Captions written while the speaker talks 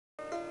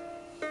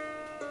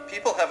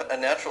People have a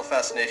natural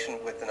fascination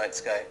with the night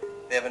sky.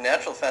 They have a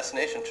natural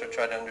fascination to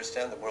try to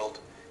understand the world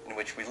in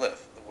which we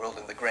live, the world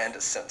in the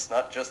grandest sense,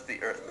 not just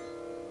the Earth.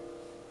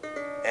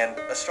 And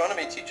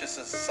astronomy teaches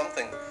us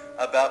something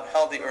about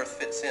how the Earth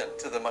fits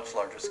into the much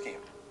larger scheme.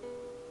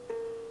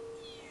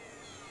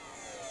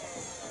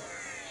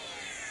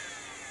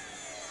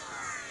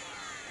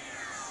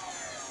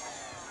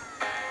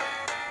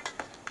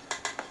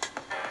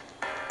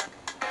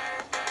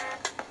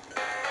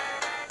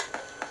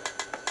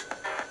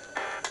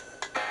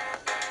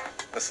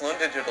 The Sloan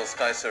Digital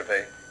Sky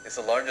Survey is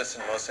the largest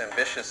and most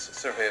ambitious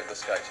survey of the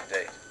sky to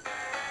date.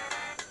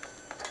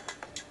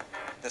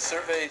 The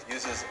survey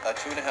uses a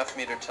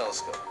 2.5-meter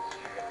telescope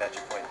at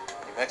Apache Point,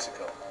 New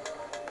Mexico,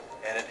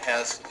 and it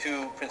has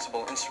two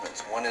principal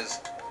instruments. One is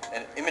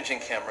an imaging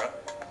camera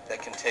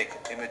that can take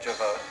image of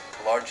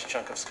a large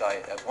chunk of sky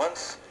at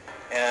once,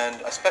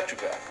 and a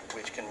spectrograph,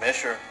 which can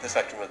measure the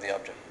spectrum of the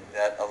object.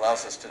 That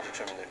allows us to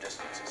determine their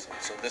distances.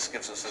 So this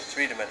gives us a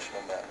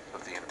three-dimensional map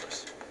of the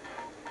universe.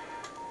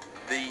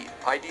 The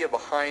idea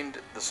behind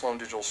the Sloan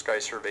Digital Sky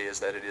Survey is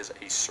that it is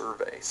a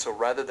survey. So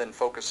rather than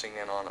focusing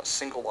in on a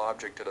single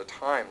object at a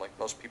time, like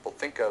most people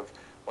think of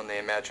when they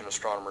imagine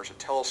astronomers at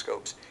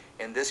telescopes,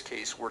 in this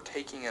case, we're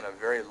taking in a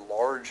very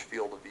large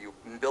field of view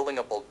and building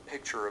up a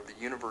picture of the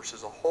universe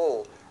as a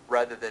whole,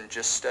 rather than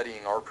just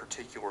studying our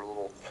particular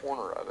little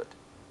corner of it.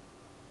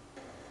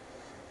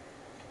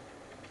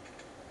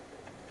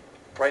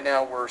 Right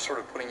now, we're sort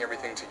of putting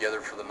everything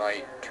together for the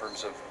night in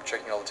terms of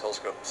checking all the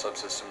telescope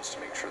subsystems to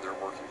make sure they're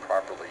working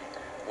properly,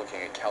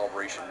 looking at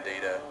calibration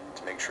data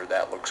to make sure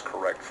that looks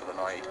correct for the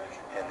night,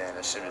 and then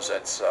as soon as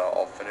that's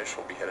all finished,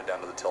 we'll be headed down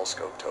to the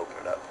telescope to open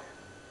it up.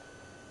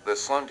 The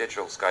Sloan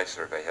Digital Sky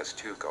Survey has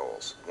two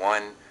goals.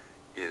 One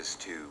is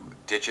to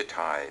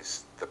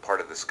digitize the part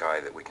of the sky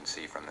that we can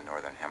see from the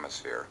northern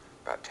hemisphere,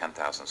 about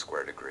 10,000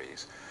 square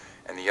degrees,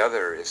 and the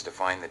other is to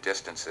find the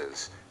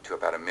distances to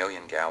about 1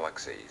 million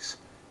galaxies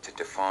to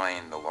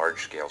define the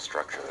large-scale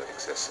structure that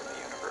exists in the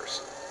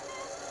universe.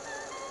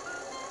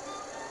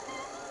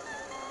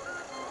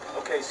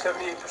 Okay,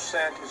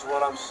 78% is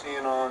what I'm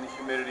seeing on the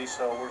humidity,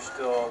 so we're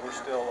still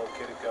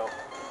okay to go.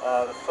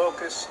 The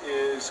focus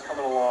is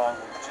coming along,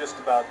 we're just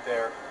about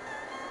there.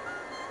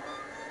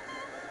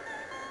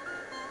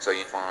 So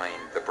you find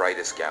the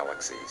brightest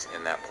galaxies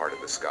in that part of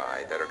the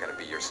sky that are going to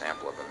be your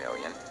sample of 1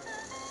 million.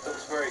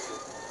 Looks very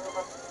good.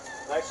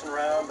 Nice and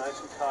round,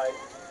 nice and tight.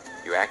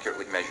 You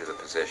accurately measure the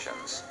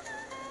positions.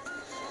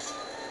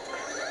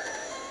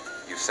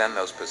 You send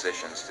those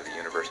positions to the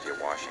University of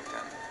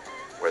Washington,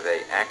 where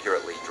they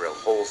accurately drill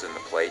holes in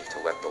the plate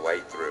to let the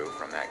light through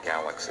from that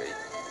galaxy.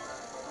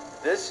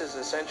 This is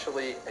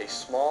essentially a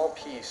small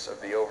piece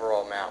of the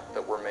overall map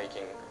that we're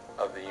making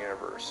of the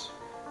universe.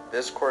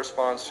 This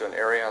corresponds to an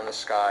area on the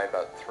sky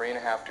about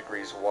 3.5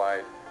 degrees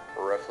wide,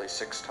 or roughly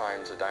 6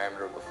 times the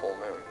diameter of the full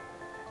moon.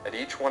 At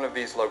each one of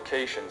these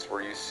locations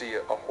where you see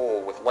a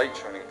hole with light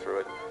shining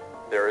through it,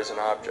 there is an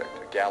object,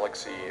 a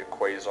galaxy, a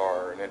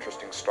quasar, an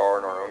interesting star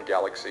in our own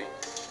galaxy.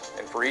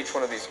 And for each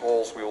one of these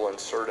holes, we will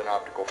insert an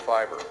optical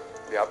fiber.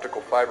 The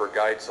optical fiber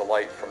guides the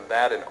light from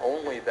that and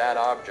only that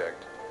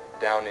object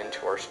down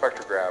into our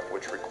spectrograph,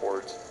 which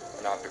records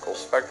an optical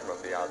spectrum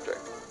of the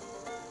object.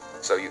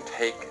 So you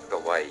take the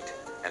light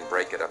and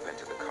break it up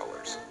into the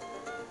colors.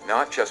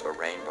 Not just a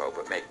rainbow,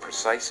 but make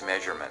precise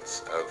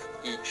measurements of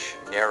each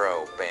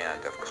narrow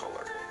band of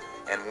color.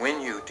 And when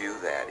you do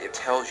that, it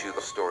tells you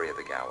the story of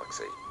the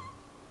galaxy.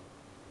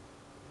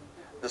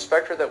 The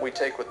spectra that we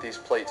take with these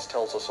plates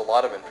tells us a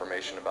lot of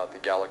information about the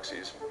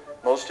galaxies.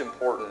 Most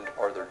important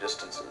are their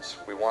distances.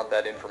 We want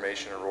that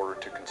information in order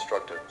to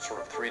construct a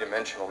sort of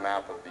three-dimensional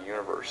map of the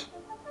universe.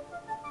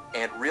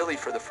 And really,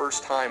 for the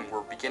first time, we're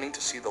beginning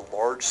to see the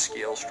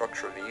large-scale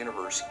structure of the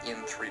universe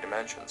in 3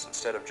 dimensions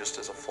instead of just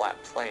as a flat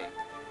plane.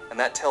 And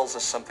that tells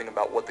us something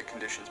about what the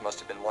conditions must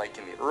have been like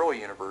in the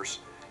early universe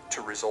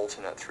to result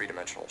in that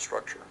 3-dimensional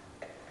structure.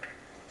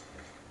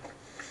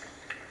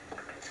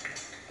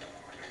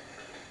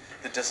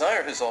 The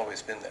desire has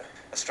always been there.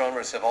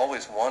 Astronomers have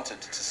always wanted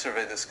to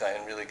survey the sky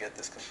and really get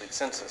this complete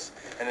census.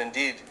 And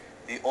indeed,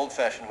 the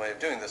old-fashioned way of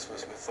doing this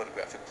was with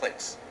photographic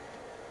plates.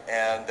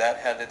 And that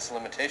had its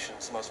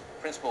limitations, the most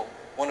principal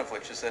one of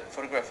which is that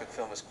photographic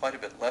film is quite a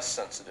bit less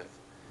sensitive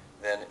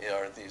than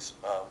are these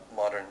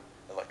modern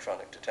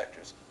electronic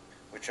detectors,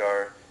 which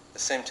are the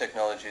same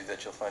technology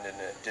that you'll find in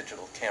a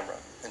digital camera.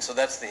 And so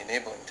that's the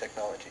enabling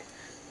technology.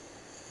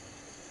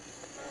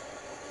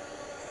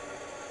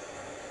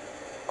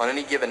 On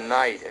any given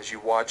night, as you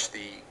watch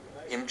the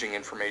imaging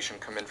information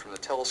come in from the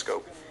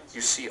telescope,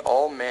 you see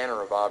all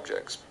manner of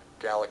objects,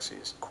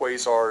 galaxies,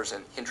 quasars,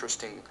 and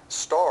interesting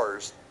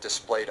stars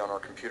displayed on our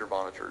computer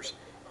monitors.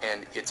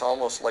 And it's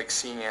almost like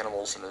seeing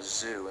animals in a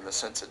zoo in the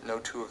sense that no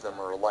two of them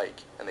are alike,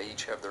 and they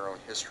each have their own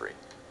history.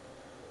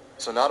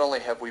 So not only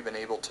have we been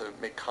able to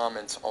make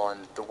comments on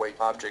the way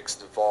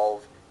objects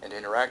evolve and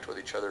interact with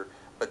each other,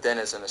 but then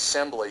as an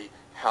assembly,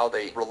 how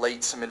they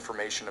relate some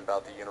information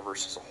about the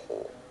universe as a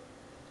whole.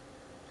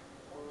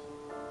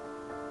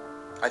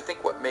 I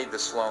think what made the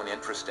Sloan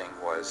interesting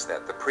was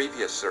that the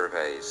previous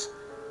surveys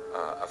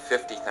of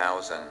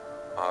 50,000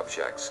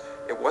 objects,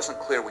 it wasn't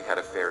clear we had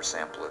a fair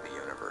sample of the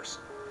universe.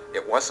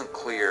 It wasn't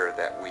clear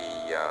that we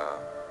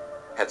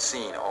had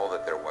seen all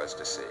that there was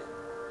to see.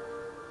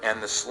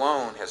 And the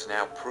Sloan has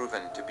now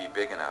proven to be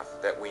big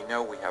enough that we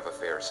know we have a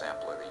fair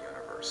sample of the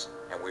universe,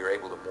 and we were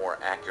able to more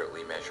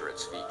accurately measure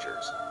its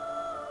features.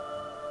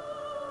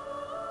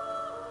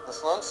 The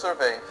Sloan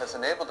survey has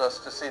enabled us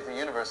to see the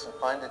universe in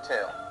fine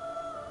detail,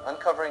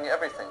 uncovering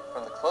everything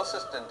from the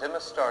closest and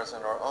dimmest stars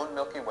in our own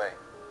Milky Way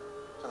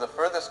to the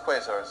furthest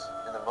quasars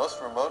in the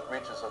most remote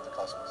reaches of the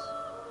cosmos.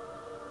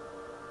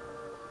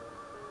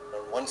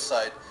 On one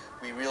side,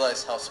 we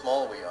realize how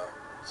small we are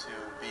to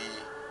be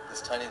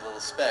this tiny little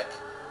speck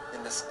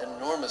in this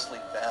enormously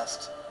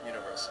vast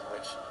universe in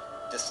which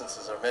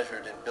distances are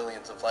measured in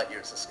billions of light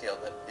years, a scale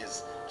that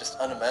is just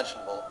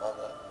unimaginable on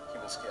the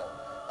human scale.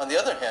 On the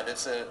other hand,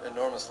 it's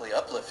enormously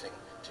uplifting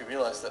to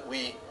realize that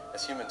we,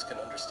 as humans, can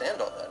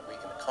understand all that. We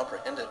can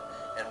comprehend it,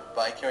 and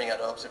by carrying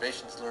out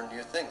observations, learn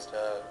new things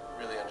to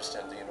really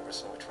understand the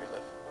universe in which we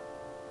live.